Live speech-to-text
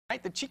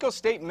The Chico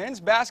State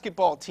men's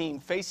basketball team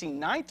facing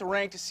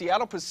 9th-ranked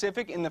Seattle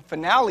Pacific in the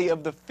finale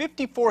of the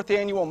 54th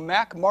annual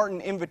Mac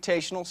Martin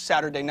Invitational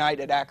Saturday night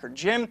at Acker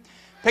Gym.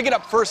 Pick it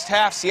up first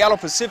half, Seattle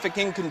Pacific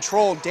in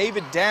control.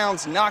 David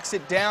Downs knocks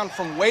it down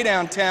from way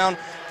downtown.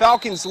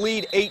 Falcons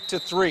lead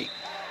 8-3.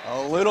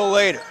 A little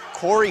later,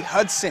 Corey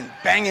Hudson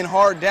banging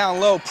hard down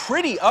low.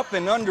 Pretty up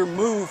and under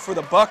move for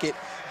the bucket.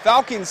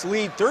 Falcons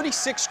lead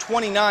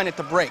 36-29 at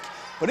the break.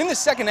 But in the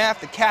second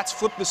half, the Cats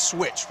flip the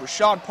switch.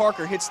 Rashad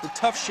Parker hits the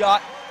tough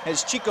shot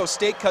as Chico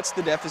State cuts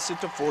the deficit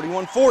to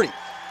 41-40.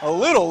 A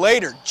little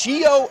later,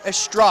 Gio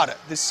Estrada,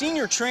 the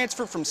senior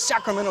transfer from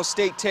Sacramento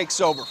State, takes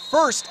over.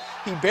 First,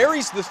 he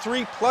buries the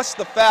three plus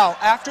the foul.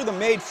 After the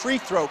made free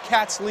throw,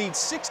 Cats lead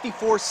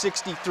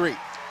 64-63.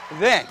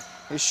 Then,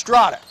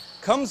 Estrada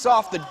comes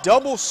off the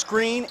double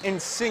screen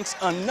and sinks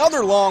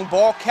another long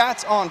ball.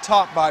 Cats on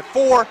top by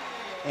 4,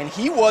 and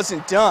he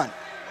wasn't done.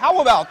 How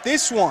about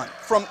this one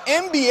from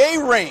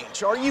NBA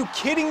range? Are you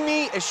kidding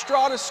me?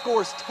 Estrada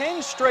scores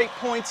 10 straight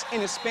points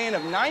in a span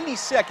of 90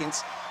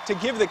 seconds to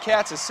give the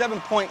Cats a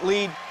 7-point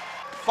lead.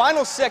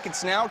 Final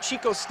seconds now.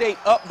 Chico State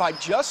up by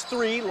just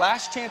 3.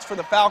 Last chance for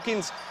the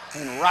Falcons,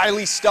 and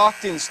Riley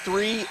Stockton's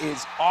 3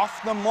 is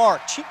off the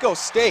mark. Chico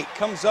State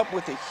comes up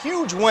with a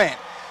huge win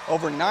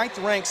over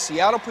 9th-ranked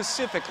Seattle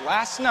Pacific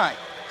last night,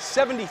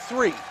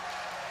 73-70.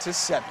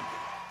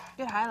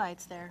 Good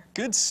highlights there.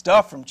 Good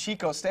stuff from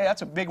Chico State.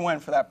 That's a big win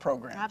for that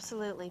program.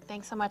 Absolutely.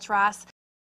 Thanks so much, Ross.